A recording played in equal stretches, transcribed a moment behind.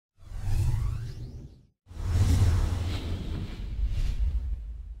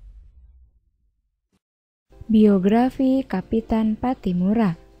Biografi Kapitan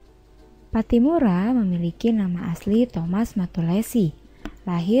Pattimura. Pattimura memiliki nama asli Thomas Matulesi.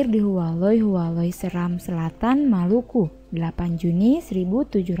 Lahir di Hualoi Seram Selatan, Maluku, 8 Juni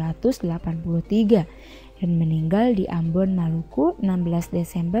 1783 dan meninggal di Ambon, Maluku, 16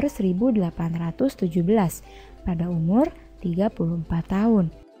 Desember 1817 pada umur 34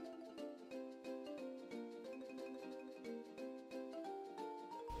 tahun.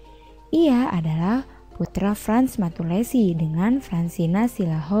 Ia adalah putra Franz Matulesi dengan Francina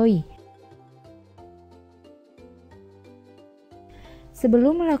Silahoi.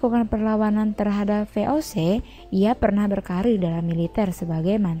 Sebelum melakukan perlawanan terhadap VOC, ia pernah berkarir dalam militer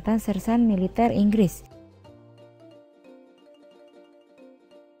sebagai mantan sersan militer Inggris.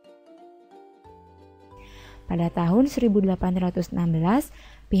 Pada tahun 1816,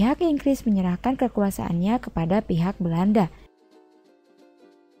 pihak Inggris menyerahkan kekuasaannya kepada pihak Belanda.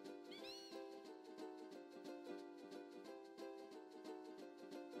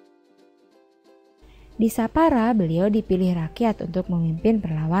 Di Sapara, beliau dipilih rakyat untuk memimpin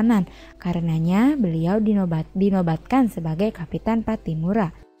perlawanan. Karenanya, beliau dinobatkan sebagai Kapitan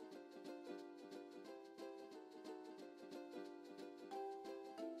Pattimura.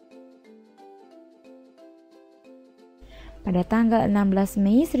 Pada tanggal 16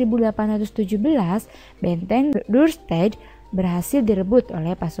 Mei 1817, benteng Dürstedt berhasil direbut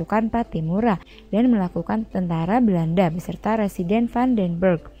oleh pasukan Pattimura dan melakukan tentara Belanda beserta Residen van den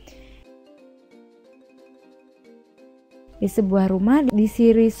Berg. Di sebuah rumah di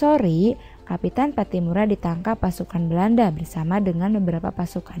Sirisori, Kapitan Pattimura ditangkap pasukan Belanda bersama dengan beberapa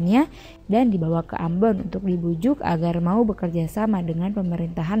pasukannya dan dibawa ke Ambon untuk dibujuk agar mau bekerja sama dengan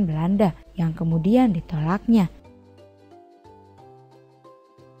pemerintahan Belanda yang kemudian ditolaknya.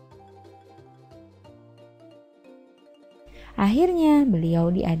 Akhirnya, beliau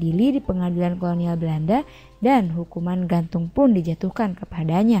diadili di pengadilan kolonial Belanda dan hukuman gantung pun dijatuhkan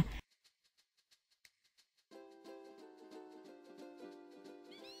kepadanya.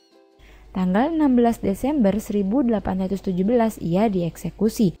 Tanggal 16 Desember 1817 ia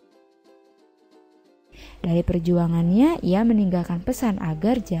dieksekusi. Dari perjuangannya, ia meninggalkan pesan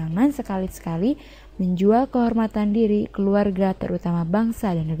agar jangan sekali-sekali menjual kehormatan diri, keluarga, terutama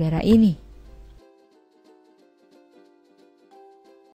bangsa dan negara ini.